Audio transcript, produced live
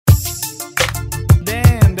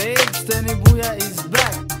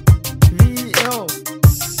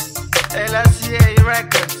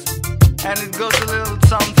and it goes a little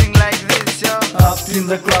something like this, yo. Up in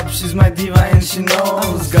the club, she's my diva and she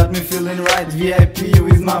knows. Got me feeling right, VIP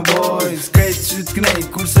with my boys. Krejt syt knejt,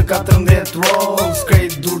 kurse 14 rolls.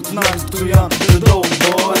 Krejt dur t'nalt, tu janë the dope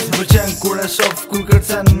boys. Pëlqen kur e shof kur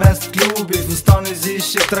kërcen mes klubit. Fustani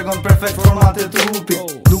zishit tregon perfekt format e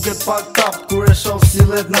trupit. Duket pak tap kur e shof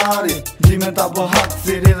sillet nari. Dimet apo hak,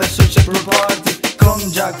 thiri dhe shoqe për party. Kom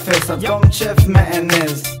gjak festat, kom qef me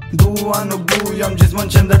enez. Dua nuk du, jam gjithmon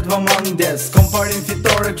qender t'vëmëndjes. Kom parin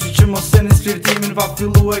fitore, kështu që mos e nis flirtimin. Pa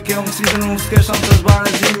fillu e ke umësitën, unë s'ke shanse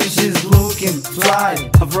zbarëzimi. She's looking fly,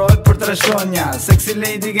 afrojt për treshonja. Sexy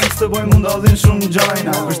lady gangsta boy mundodhin shumë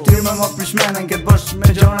gjojna. Vështir me më pishmenen, ket bosh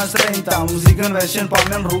me gjona srejnta. Muzikën veshen pa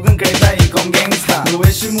men rrugën krejta i kom gangsta. The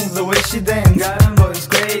way she move, the way she dance, Garden boy's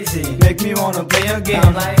crazy. Make me wanna play a game,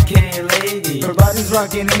 I'm like a lady. Her body's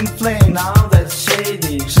rocking in flame, now that's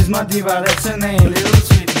shady. She's my diva, that's her name, little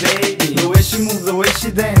sweet baby. The way she move, the way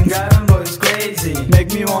she dance, Garden boy's crazy.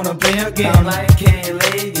 Make me wanna play a game, I'm like a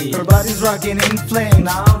lady. Her body's rocking in flame,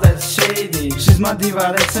 now that's shady. She's my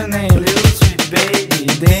diva, that's her name, little sweet baby.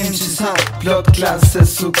 Damn, she's hot, plot klas e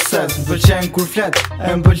sukses. M'pëlqen kur flet,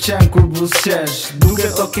 e m'pëlqen kur buzqesh.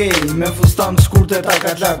 Duket okej, me fustan t'shkurte ta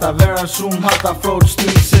katlata. Vera shumë hata, afroq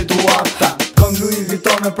t'y situata. Kom Louis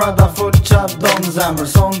Vuitton me Prada, fol qat don zemër.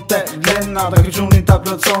 Son te grenata, këquni ta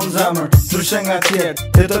plotson zemër. Ndryshe nga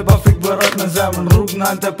tjerë, jetoj pa frik bërët me zemër. Rrug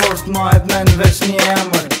nalt e post mahet me në veç një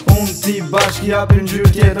emër. Unë ti bashk japim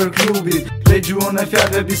gjyrë tjetër klubit. Plej gjuhën e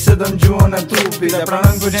fjallëve, bisedëm gjuhën e trupit. E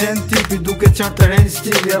pranën pëlqen tipi, duke qartë të rejnë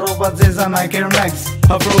stili. Roba zeza Nike Air Max,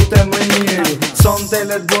 afrote më njëri. Son te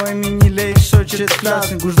let bojmë një lej shoqe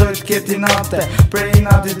t'flasin. Kush doj t'keti nate, prej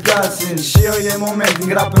natit klasin. Shioj e moment,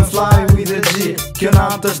 ngrapën fly with the G. Kjo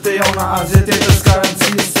natë është e jona, asje tjetër s'ka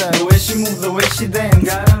rëndësise. The way she move, the way she dance,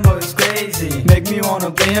 Garden boy's crazy. Make me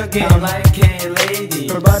wanna play a game, I'm like a lady.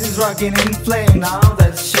 Her body's rocking in flame, now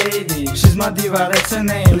that's shady. She's my diva, that's her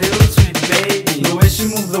name, little sweet baby. The way she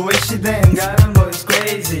move, the way she dance, Garden boy's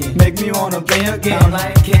crazy. Make me wanna play a game, I'm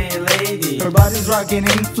like a lady. Her body's rocking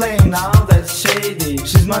in flame, now that's shady.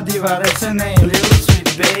 She's my diva, that's her name, little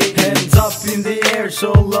sweet baby. Hands up in the air,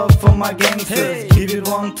 show love for my gangsters. Hey. Give it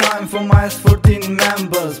one time for my S14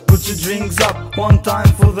 members. Put your drinks up, one time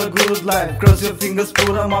for the good life. Cross your fingers,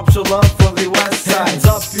 put them up, show love for the west side. Hands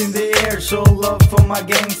up in the air, show love for my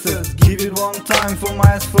gangsters. Give it one time for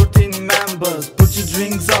my S14 members. Put your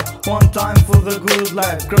drinks up, one time for the good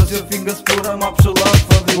life. Cross your fingers, put them up, show love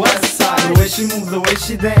for the west side. The way she move, the way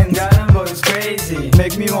she dance, Garden boy's crazy.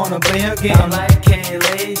 Make me wanna play a game, I'm like a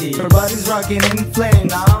lady. Her body's rocking in flame,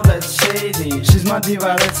 now that's shady. She's my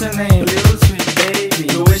diva, that's her name, little sweet baby.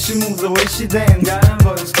 The way she move, the way she dance, Garden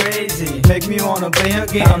boy's crazy. Make me wanna play a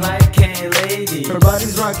game, I'm like a lady. Her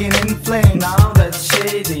body's rocking in flame, now that's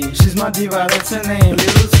shady. She's my diva, that's her name,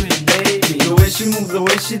 little sweet baby. The way she move, the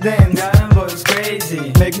way she dance, Garden boy's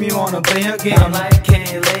crazy. Make me wanna play a game, I'm like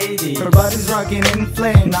a lady. Her body's rocking in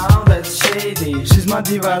flame, now that's shady. She's my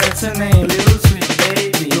diva, that's her name, little sweet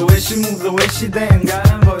baby. The way she move, the way she dance,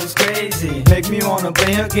 Garden boy's crazy. Make me wanna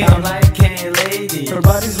play a game, I'm like a lady. Her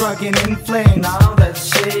body's rocking in flame, now that's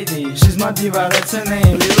shady. She's my diva, that's her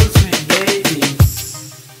name, little sweet baby.